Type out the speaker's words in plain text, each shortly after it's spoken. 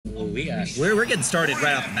we're getting started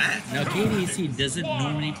right off the bat. Now KADC doesn't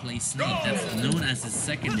normally play Snake. That's known as his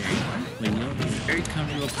secondary. But you know, he's very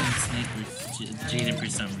comfortable playing Snake with Jaden for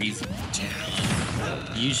some reason.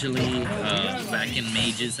 Usually, back in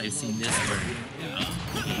Mages, I've seen this where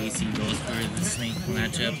KADC goes for the Snake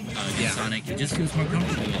matchup against Sonic. It just feels more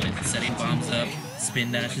comfortable. Like setting bombs up,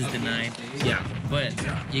 spin dash is denied. Yeah. But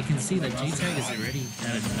you can see that JTAG is already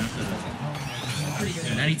at enough of it.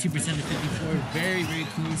 92% to 54, very, very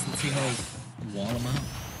close. Let's see how wall him out.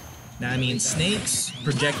 Now, I mean, Snake's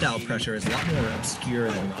projectile pressure is a lot more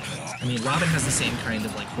obscure than Robin's. I mean, Robin has the same kind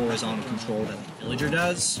of like horizontal control that the Villager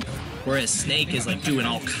does, whereas Snake is like doing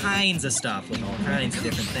all kinds of stuff with all kinds of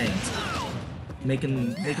different things,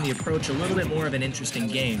 making the approach a little bit more of an interesting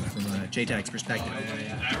game from JTAG's perspective.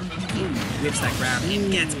 Ooh, whips that grab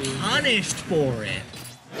and gets punished for it.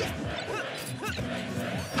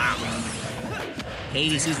 Wow.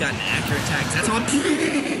 KADC's got an accurate tag. That's on.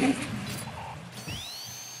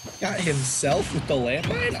 Got himself with the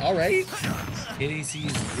landmine? Alright. KADC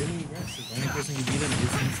is really aggressive. The only person who can beat him is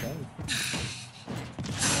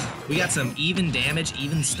himself. We got some even damage,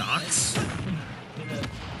 even stocks.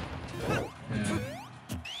 Yeah.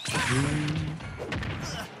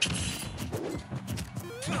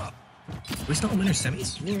 We still in winner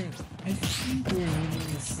semis? I think we're in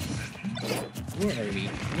winners. Where are we?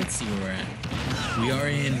 Let's see where we're at. We are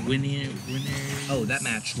in winners. Oh, that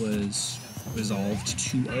match was resolved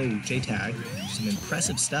 2-0 JTAG. Some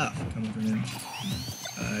impressive stuff coming from him.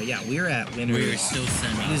 Yeah, we're at winners. We're still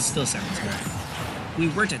semis. This is still semis, right? We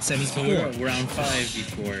weren't at semis so before. We're round 5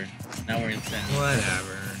 before. Now we're in semis.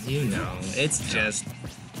 Whatever. You know, it's just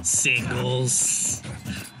singles.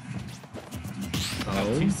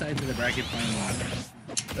 Oh. 2 sides of the bracket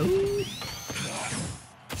final. Ooh.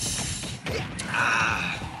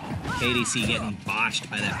 Ah. KADC getting botched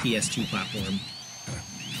by that PS2 platform.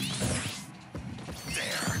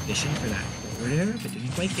 Fishing for that forward air, but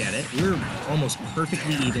didn't quite get it. We're almost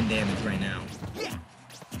perfectly even damage right now.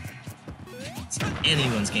 It's not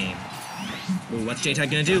anyone's game. Ooh, what's JTAG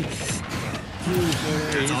gonna do?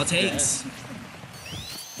 That's all it takes.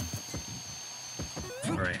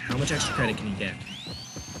 Alright, how much extra credit can he get?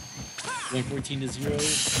 114 to 0.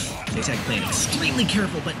 JTAG playing extremely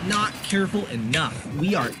careful, but not careful enough.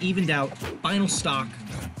 We are evened out. Final stock.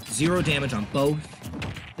 0 damage on both.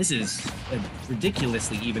 This is a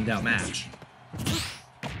ridiculously evened out match.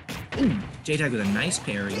 Ooh, JTAG with a nice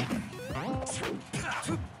parry.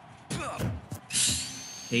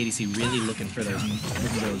 KADC really looking for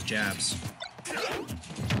those jabs.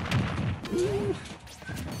 Ooh.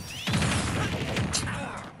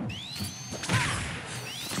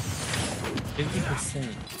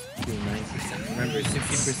 50% to 9%. Remember,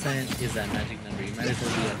 16% is that magic number. You might as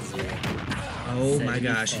well be at 0. Oh my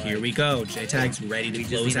gosh, here we go. JTAG's ready to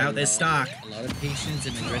close out this stock. A lot of patience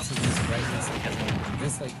and aggressiveness, brightness,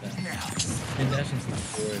 just like that. And dashing to the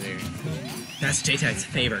floor there. That's JTAG's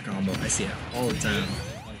favorite combo. I see it all the time.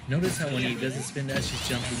 Notice how when he does a spin dash, he's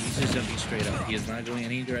just jumping straight up. He is not going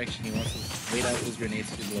any direction. He wants to wait out those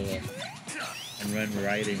grenades to blow up and run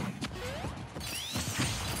right in.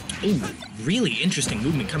 Ooh, really interesting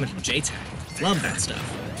movement coming from JTAG. Love that stuff.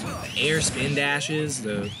 The air spin dashes,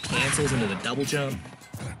 the cancels into the double jump.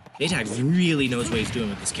 JTAG really knows what he's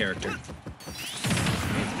doing with this character.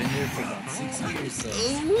 He's been there for about 6 years, so...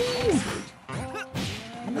 Ooh.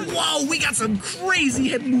 Whoa, we got some crazy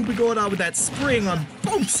head movement going on with that spring on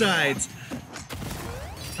both sides.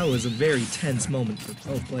 That was a very tense moment for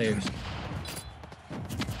both players.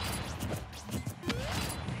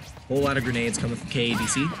 Whole lot of grenades coming from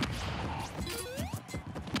KADC.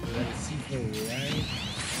 Right.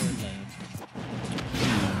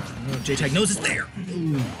 JTAG knows it's there.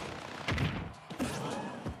 Ooh.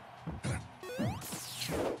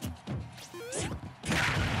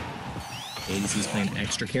 KADC's playing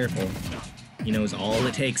extra careful. He knows all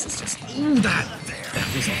it takes is just that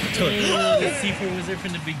was all it took. Oh, the C4 was there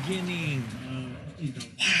from the beginning.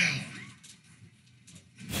 Wow.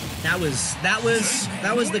 That was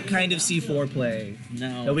the kind of C4 play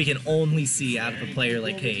that we can only see out of a player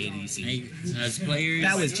like KADC. As players,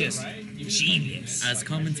 that was just genius. As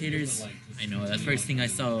commentators, I know that's the first thing I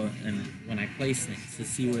saw, and when I play Snakes to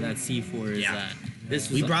see where that C4 is at.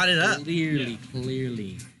 This was we brought it up.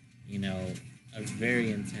 Clearly, you know, a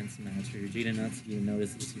very intense match where Jaden Nuts even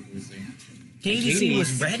noticed the C4 was there. KADC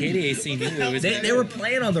was ready. KADC knew it was they were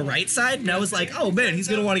playing on the right side, and I was like, oh man, he's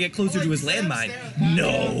gonna want to get closer to his landmine.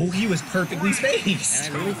 No, he was perfectly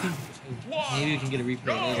spaced. And I really think maybe we can get a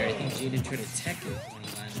replay later. I think Jaden tried to tech it when he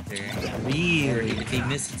landed there. Really? Or if he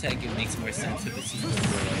missed a tech, it makes more sense if the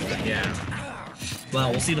C4 Yeah.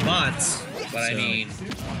 Well, we'll see the bots. But I So- mean,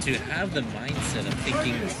 to have the mindset of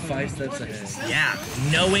thinking 5 steps ahead. Yeah,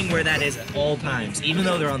 knowing where that is at all times, even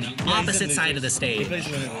though they're on the opposite side of the He stage. plays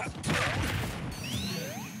limitless.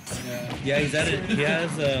 Yeah, he's at it. He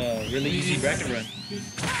has a really easy bracket run.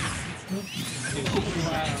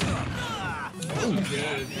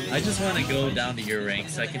 I just want to go down to your rank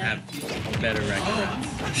so I can have better bracket runs.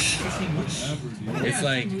 It's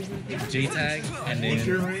like JTAG and then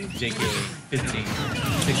JK 15,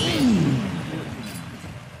 16.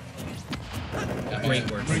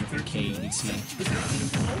 Great work from KADC.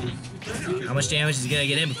 How much damage is he gonna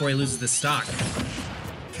get in before he loses the stock?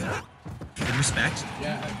 Good respect.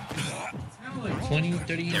 20,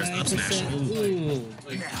 39%. There's up smash. Ooh.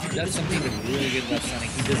 That's something that's really good about Sonic.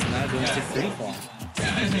 He does not go into free fall.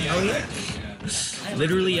 Oh yeah.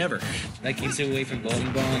 Literally ever. That keeps you away from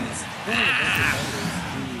bowling bombs.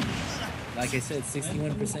 Like I said,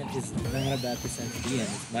 61% is not a bad percent to be in.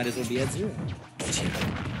 Might as well be at 0.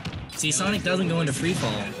 See, Sonic doesn't go into free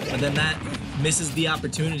fall, but then that misses the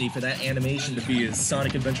opportunity for that animation to be his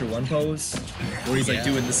Sonic Adventure 1 pose, where he's like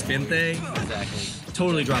doing the spin thing. Exactly.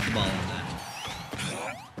 Totally dropped the ball on that.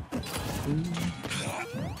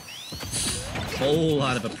 Whole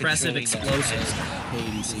lot of oppressive Controlling that explosives. edge.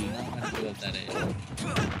 KADC. Not much to do with that edge.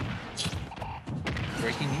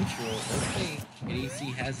 Breaking neutral. Okay. KDC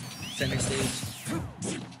has center stage.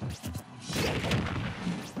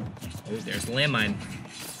 Oh, there's the landmine.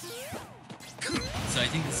 So I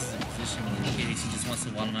think this is a position where KDC just wants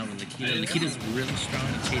to wall him out with Lakita. Lakita's really strong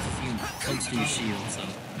and chases you and pokes through your shield, so.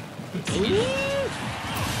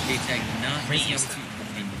 JTAG not Great being able use. to.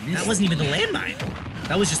 That wasn't even the landmine.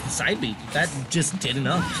 That was just the side beat. That just did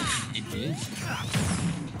enough. It did.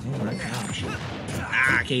 Oh my gosh.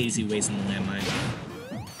 Ah, KADC wasting the landmine.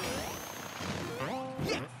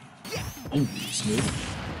 Oh, smooth.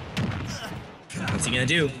 What's he gonna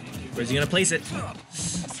do? Where's he gonna place it? Oh.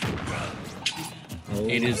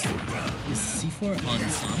 It is C4 on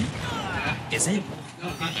Sonic. Is it?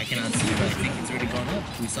 I cannot see, but I think it's already gone up.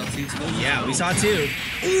 We saw 2 explosions. Yeah, we saw 2.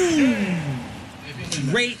 Ooh.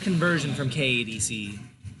 Great conversion from KADC.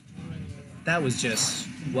 That was just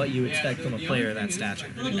what you expect from a player of that stature.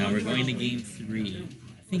 Now we're going to game 3. I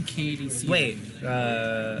think KDC. Wait,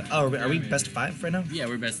 oh, are we best of 5 right now? Yeah,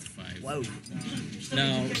 we're best of 5. Whoa.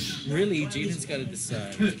 Now, really, Jaden's got to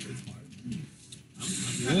decide.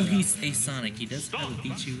 Will he stay Sonic? He does have a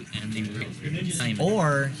Pichu and the Simon.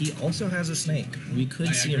 Or he also has a snake. We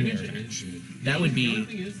could see a mirror match. That would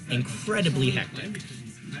be incredibly hectic.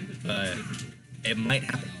 But it might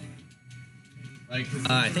happen. I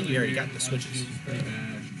think we already got the switches.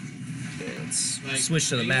 Let's switch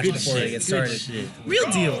to the match Good before shit, they get good started. shit. Real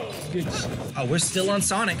deal. Good shit. Oh, we're still on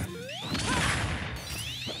Sonic.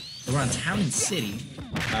 We're on Town City.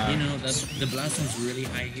 You know, the blast is really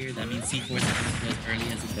high here. That means C4 is not going to go as early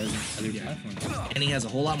as it does in other platforms. And he has a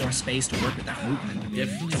whole lot more space to work with that movement.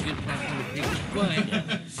 Definitely a good platform to pick, but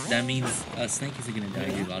that means Snake isn't going to die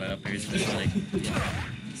to a lot of up airs. Like,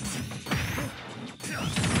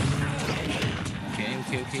 okay,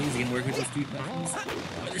 is he going to work with those 3 platforms?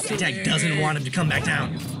 JTAG doesn't want him to come back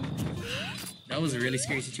down. That was a really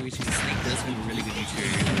scary situation. Snake does have a really good neutral.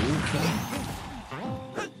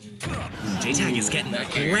 JTAG is getting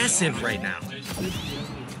aggressive right now.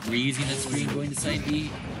 Reusing that screen, going to side B,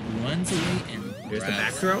 runs away, and There's the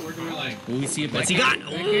back throw. Will we see a back What's he air? got?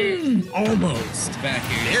 Ooh, almost. Back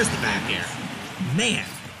air. There's the back air. Man.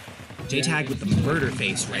 JTAG with the murder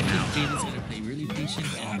face right now. Jaden's going to play really patient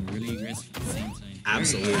and really aggressive at the same time.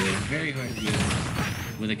 Absolutely. Very hard to deal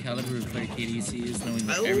with. With a caliber of player KDC is knowing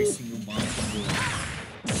that every single bomb can go.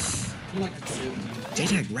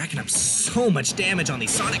 JTAG racking up so much damage on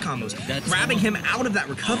these Sonic combos, grabbing him out of that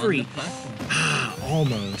recovery. Ah,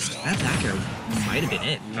 almost. That back air might have been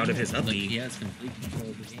it out of his up He B. has complete control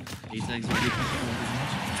of the game. JTAG's really control of his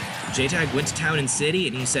match. JTAG went to Town and City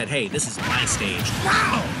and he said, hey, this is my stage.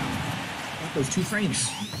 Wow! Got those 2 frames.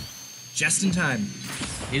 Just in time.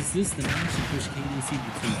 Is this the match to push KDC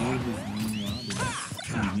to go with main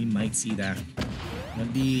Robin? We might see that.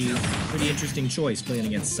 That'd be a pretty interesting choice playing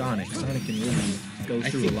against Sonic. Sonic can really go I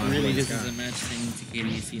through a think lot of really what he's this is got. a match saying to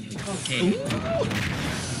KDC like, okay,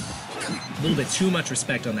 A little bit too much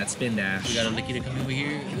respect on that spin dash. we got a Licky to come over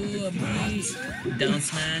here. Ooh, a beat. Down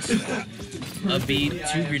smash. A beat,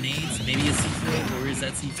 2 grenades, maybe a C4. Where is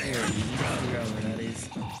that C4? We need to figure out where that is.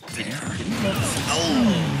 Did he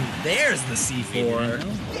Oh, there's the C4.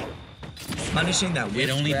 know? Punishing that It whip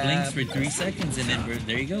only grab. blinks for 3 seconds and then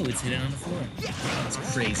there you go, it's hidden on the floor. That's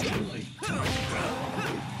crazy.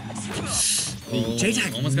 Oh,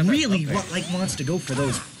 JTAG almost got that really up there. wants to go for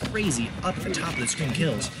those crazy up at the top of the screen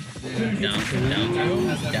kills. Down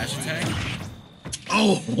throw, dash attack.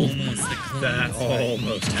 Oh! Almost. That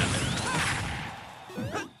almost happened.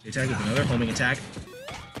 JTAG with another homing attack.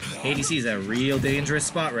 KADC is at a real dangerous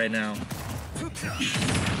spot right now.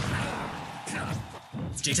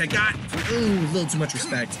 JTAG got! Ooh, a little too much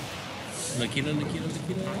respect. Lakita.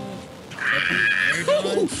 Air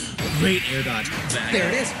dodge. Great air dodge. Back. There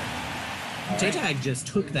it is. JTAG just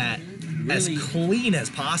took that as clean as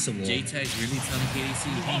possible. JTAG really telling KADC,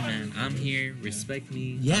 hey man, I'm here, respect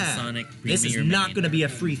me. Yeah. I'm Sonic. This is not going to be a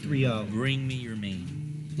free 3-0. Bring me your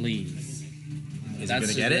main, please. Is he going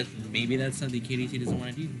to get it? Maybe that's something KADC doesn't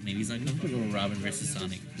want to do. Maybe he's not comfortable with Robin versus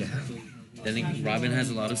Sonic. Yeah. I think Robin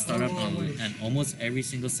has a lot of startup and almost every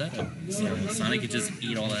single setup. So Sonic could just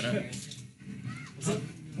eat all that up.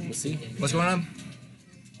 We'll see. What's going on?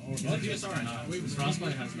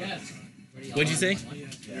 What'd you say?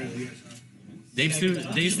 Dave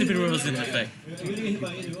Stupid World's in effect.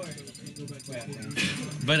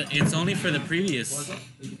 But it's only for the previous.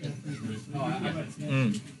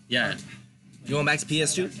 Yeah. You going back to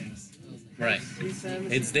PS2? Right.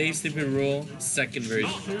 It's Dave Stupid Rule, second version.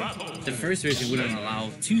 The first version wouldn't allow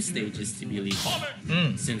 2 stages to be legal.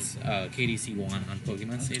 Since KADC won on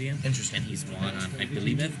Pokemon Stadium. Interesting. And he's won on, I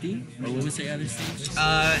believe, FD? Or what was the other stage?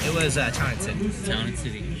 It was Town and City. Town and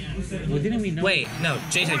City. Well, didn't we know? Wait, no,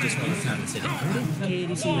 JTAG just won Town and City. Who did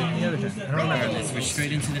KADC win the other time? I don't remember. Regardless, we're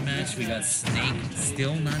straight into the match. We got Snake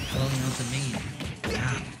still not calling out the main.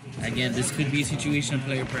 Yeah. Again, this could be a situation of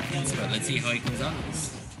player preference, but let's see how he comes out of this.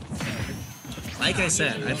 Like I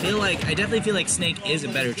said, I definitely feel like Snake is a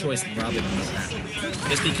better choice than Robin in this map.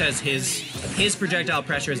 Just because his projectile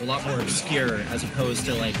pressure is a lot more obscure as opposed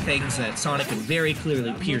to like things that Sonic could very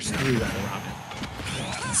clearly pierce through out of Robin.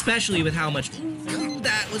 Especially with how much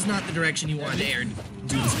that was not the direction you wanted to air do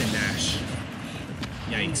the spin dash.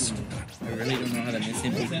 Yikes. I really don't know how the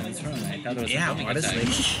missing is from. I thought it was yeah, honestly.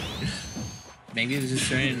 Maybe it was just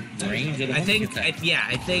certain range of the homing attack.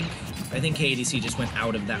 I think KADC just went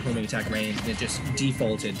out of that homing attack range and it just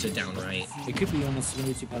defaulted to downright. It could be almost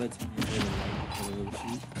similar to Paladin.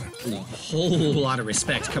 A whole lot of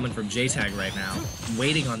respect coming from JTAG right now.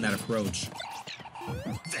 Waiting on that approach.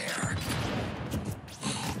 There.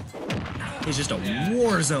 It's just a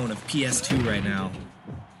war zone of PS2 right now.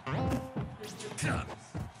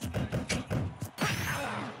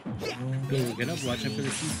 Go look it up, watch out for the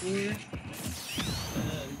C4.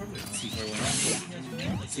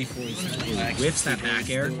 C4 is whiffs that back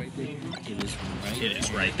air. It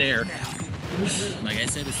is right there. Like I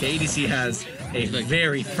said, KADC has a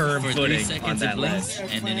very firm footing on that ledge.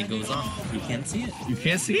 And then it goes off. You can't see it. You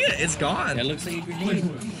can't see it. It's gone. That looks like a grenade.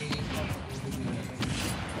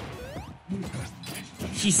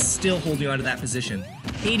 He's still holding on to that position.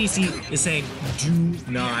 KADC is saying, do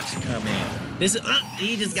not come in. This is,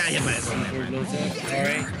 he just got hit by his own.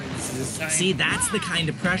 Alright. See, that's the kind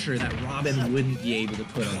of pressure that Robin wouldn't be able to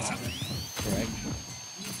put on something. Correct.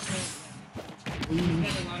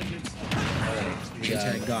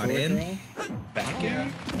 JTAG got in. Back air.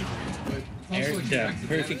 Air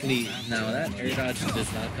perfectly. Now that air dodge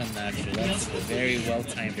does not come natural. That's a very well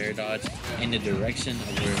timed air dodge in the direction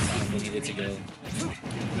of where Sonic needed to go.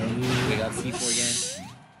 We got C4 again.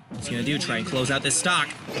 What's he gonna do? Try and close out this stock.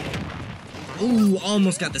 Ooh,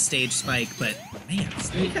 almost got the stage spike, but man,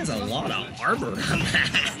 Snake has a lot of armor on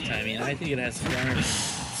that. I mean, I think it has from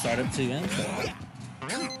startup to end. So.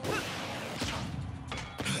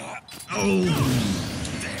 Oh!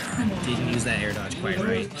 Didn't use that air dodge quite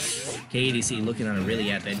right. KADC looking on a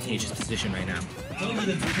really advantageous position right now.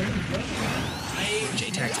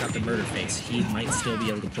 JTAG's got the murder face. He might still be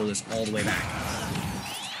able to pull this all the way back.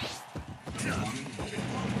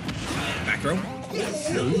 Back throw.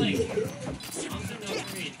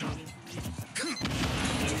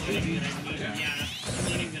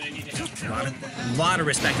 A lot of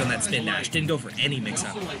respect on that spin dash. Didn't go for any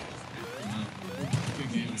mix-up.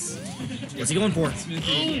 What's he going for?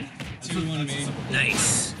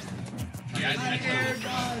 Nice.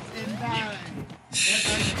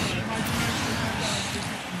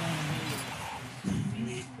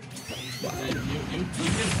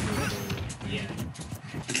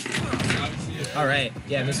 All right.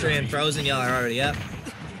 Yeah, Mr. and Frozen, y'all are already up.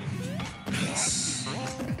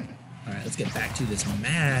 All right, let's get back to this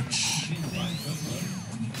match.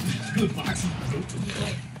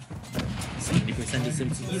 70% to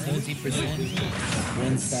 70%,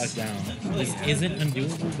 one stock down. This isn't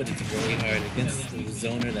undoable, but it's very hard against the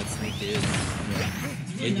zoner that Snake is.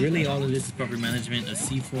 It really, all of this is proper management of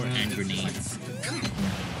C4 and grenades.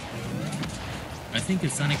 I think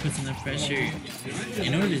if Sonic puts enough pressure,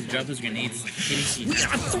 in order to drop those grenades, KADC We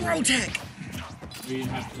got throw tech!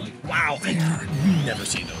 Wow, I never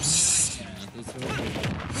see those.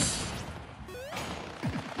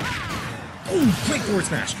 Oh, great forward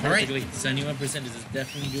smash. All right. 71%. This is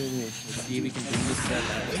definitely doable. Let's see if we can bring this set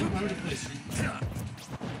out.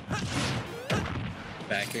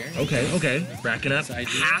 Back air. Okay. Racking up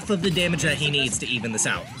half of the damage that he needs to even this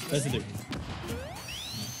out. Let's do it.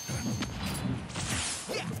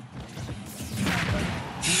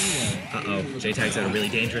 Uh-oh. JTAG's at a really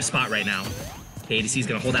dangerous spot right now. KADC's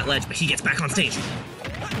gonna hold that ledge, but he gets back on stage.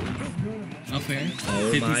 Up air.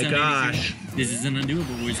 Oh my gosh. This isn't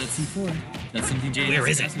undoable. Where's that C4? That's something JTAG Where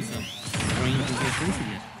is it?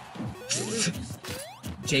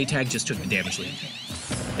 JTAG just took the damage lead.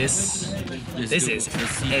 This is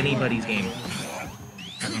anybody's game.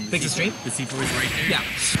 Fix the stream? The C4 is right there. Yeah.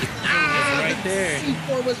 It's right there.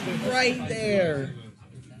 C4 was right there.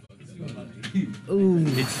 Ooh.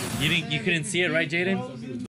 You couldn't see it, right, Jaden?